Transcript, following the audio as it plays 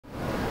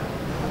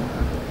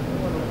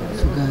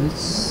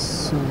guys,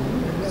 so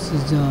this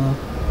is the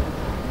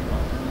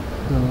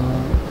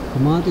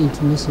Hamad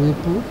International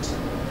Airport.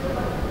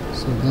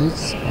 So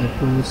guys, I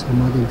approach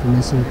Hamad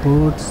International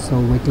Airport. So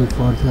waiting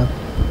for the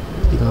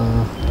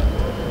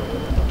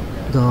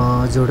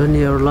Jordan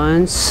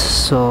Airlines.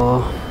 So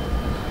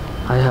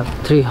I have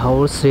 3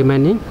 hours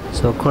remaining.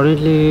 So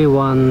currently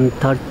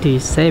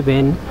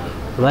 1:37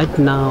 right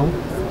now.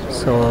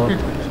 So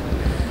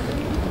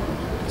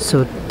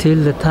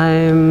till the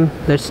time,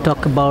 let's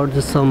talk about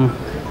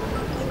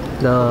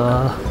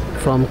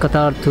from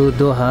Qatar to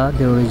Doha.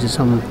 There is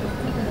some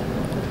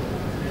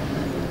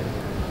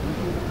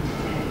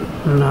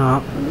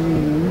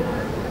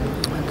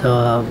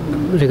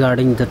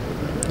regarding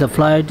the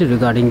flight,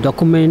 regarding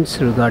documents,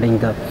 regarding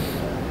the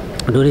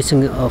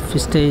duration of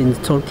stay in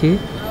Turkey.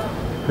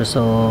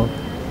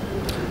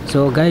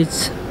 So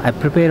guys, I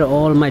prepare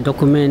all my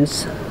documents.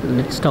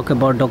 Let's talk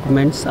about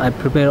documents. I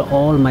prepare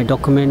all my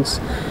documents,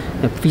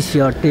 the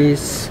PCR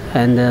test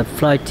and the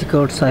flight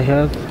tickets I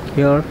have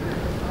here.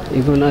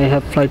 Even I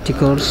have flight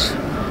tickets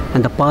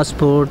and the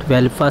passport,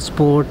 valid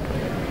passport.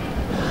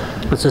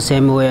 It's the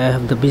same way I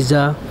have the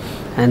visa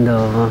and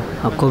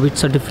a COVID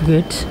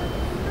certificate.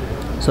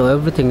 So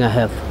everything I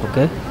have.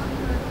 Okay.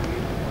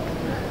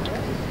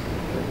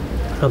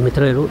 र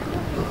मित्रहरू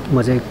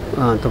म चाहिँ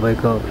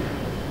तपाईको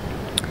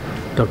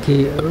Turkey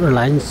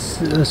airlines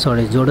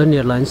Jordan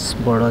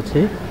एयरलाइन्सबाट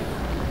चाहिँ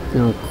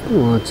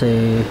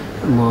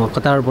म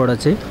कतारबाट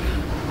चाहिँ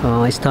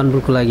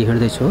इस्तानबुलको लागि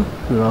हिँड्दै छु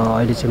र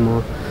अहिले चाहिँ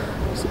म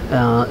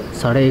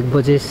 1:30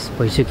 बजे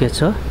भइसकेको छ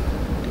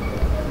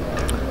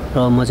र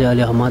म चाहिँ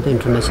अहिले हमाद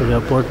इन्टरनेसनल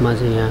एयरपोर्टमा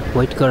चाहिँ यहाँ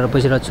वेट गरेर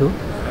बसिरहेको छु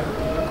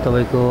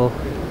तपाईको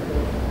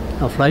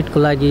फ्लाइटको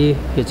लागि।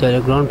 यो चाहिँ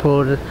अहिले ग्राउन्ड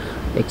फ्लोर,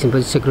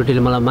 एकछिनपछि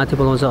सेक्युरिटीले मलाई माथि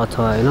बोलाउँछ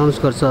अथवा एनाउन्स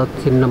गर्छ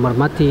 3 नम्बर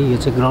माथि। यो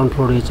चाहिँ ग्राउन्ड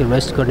फ्लोर, यो चाहिँ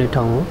रेस्ट गर्ने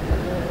ठाउँ हो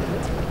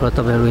र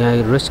तपाईहरु यहाँ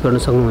रेस्ट गर्न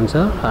सक्नुहुन्छ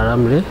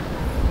आरामले।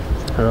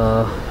 र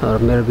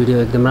मेरो भिडियो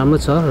एकदम राम्रो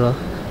छ र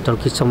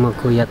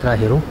टर्कीसम्मको यात्रा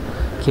हेरौँ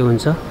के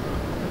हुन्छ।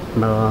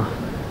 र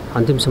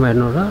अन्तिमसम्म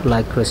हेर्नु र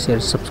लाइक र शेयर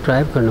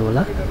सब्स्क्राइब गर्नु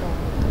होला।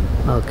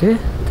 Okay,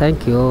 thank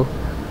you.